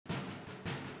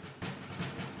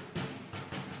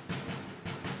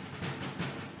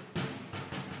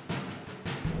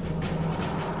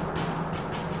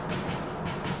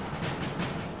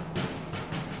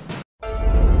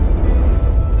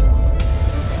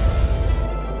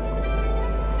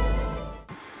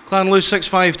Clan lose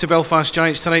 6-5 to Belfast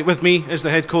Giants tonight. With me is the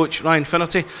head coach, Ryan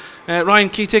Finnerty. Ryan,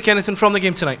 can you take anything from the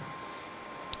game tonight?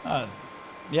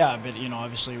 Yeah, but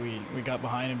obviously we got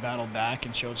behind and battled back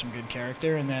and showed some good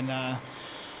character, and then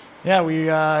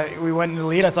we went into the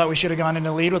lead. I thought we should have gone into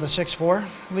the lead with a 6-4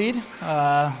 lead,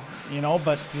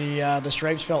 but the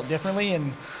Stripes felt differently,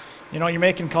 and you're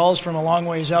making calls from a long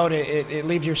ways out. It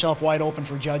leaves yourself wide open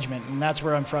for judgment, and that's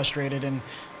where I'm frustrated. And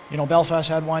Belfast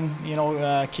had one,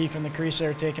 Keefe in the crease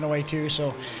there taken away too.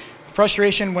 So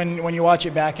frustration when you watch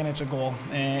it back and it's a goal,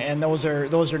 and those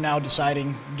are now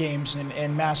deciding games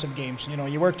and massive games.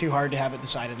 You work too hard to have it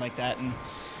decided like that, and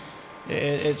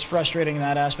it's frustrating in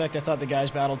that aspect. I thought the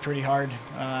guys battled pretty hard,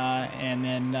 and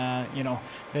then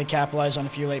they capitalized on a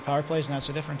few late power plays, and that's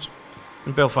the difference.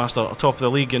 And Belfast are top of the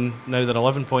league, and now they're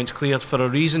 11 points cleared for a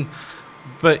reason.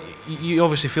 But you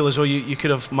obviously feel as though you could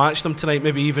have matched them tonight,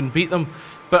 maybe even beat them.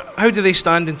 But how do they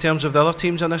stand in terms of the other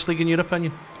teams in this league, in your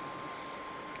opinion?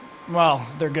 Well,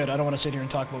 they're good. I don't want to sit here and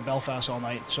talk about Belfast all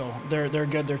night. So they're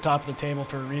good. They're top of the table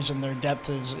for a reason. Their depth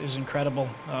is incredible.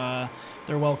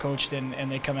 They're well coached,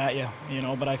 and they come at you.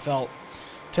 But I felt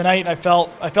tonight. I felt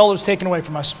it was taken away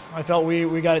from us. I felt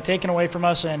we got it taken away from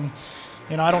us, and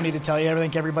I don't need to tell you. I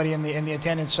think everybody in the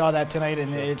attendance saw that tonight,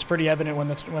 and it's pretty evident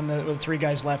when the three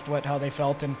guys left how they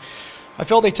felt. And I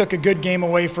felt they took a good game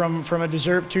away from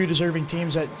two deserving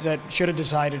teams that should have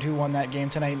decided who won that game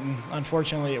tonight, and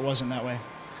unfortunately it wasn't that way.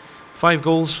 5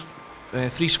 goals,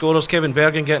 3 scorers. Kevin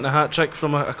Bergen getting a hat trick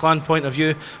from a Clan point of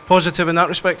view. Positive in that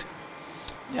respect?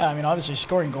 Yeah, obviously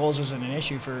scoring goals isn't an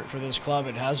issue for this club.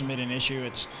 It hasn't been an issue.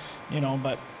 It's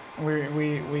but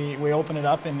we open it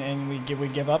up and we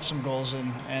give up some goals,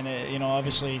 and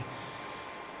obviously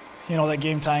that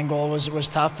game tying goal was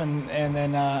tough, and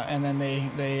then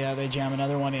they jam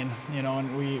another one in,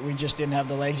 and we just didn't have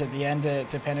the legs at the end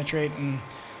to penetrate. And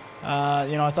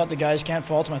I thought the guys, can't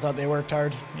fault them. I thought they worked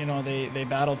hard. They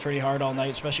battled pretty hard all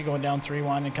night, especially going down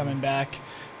 3-1 and coming back.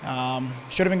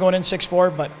 Should have been going in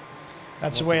 6-4, but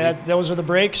that's the way. Those are the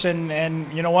breaks,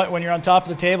 and you know what? When you're on top of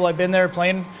the table, I've been there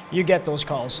playing. You get those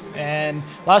calls. And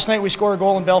last night we scored a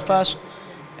goal in Belfast,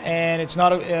 and it's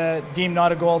not deemed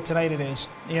not a goal. Tonight it is.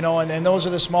 And those are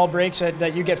the small breaks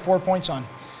that you get 4 points on.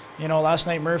 Last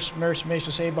night Murph's makes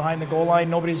a save behind the goal line.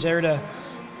 Nobody's there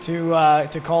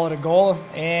to call it a goal,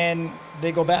 and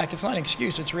they go back. It's not an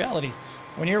excuse. It's reality.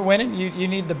 When you're winning, you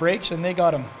need the breaks, and they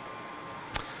got them.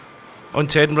 On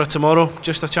to Edinburgh tomorrow,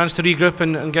 just a chance to regroup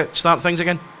and start things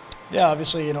again. Yeah,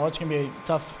 obviously, it's going to be a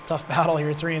tough battle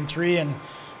here, 3-3,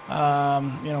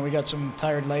 and we got some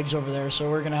tired legs over there, so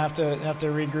we're going to have to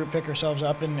regroup, pick ourselves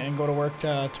up, and go to work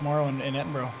tomorrow in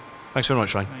Edinburgh. Thanks very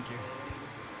much, Ryan. Thank you.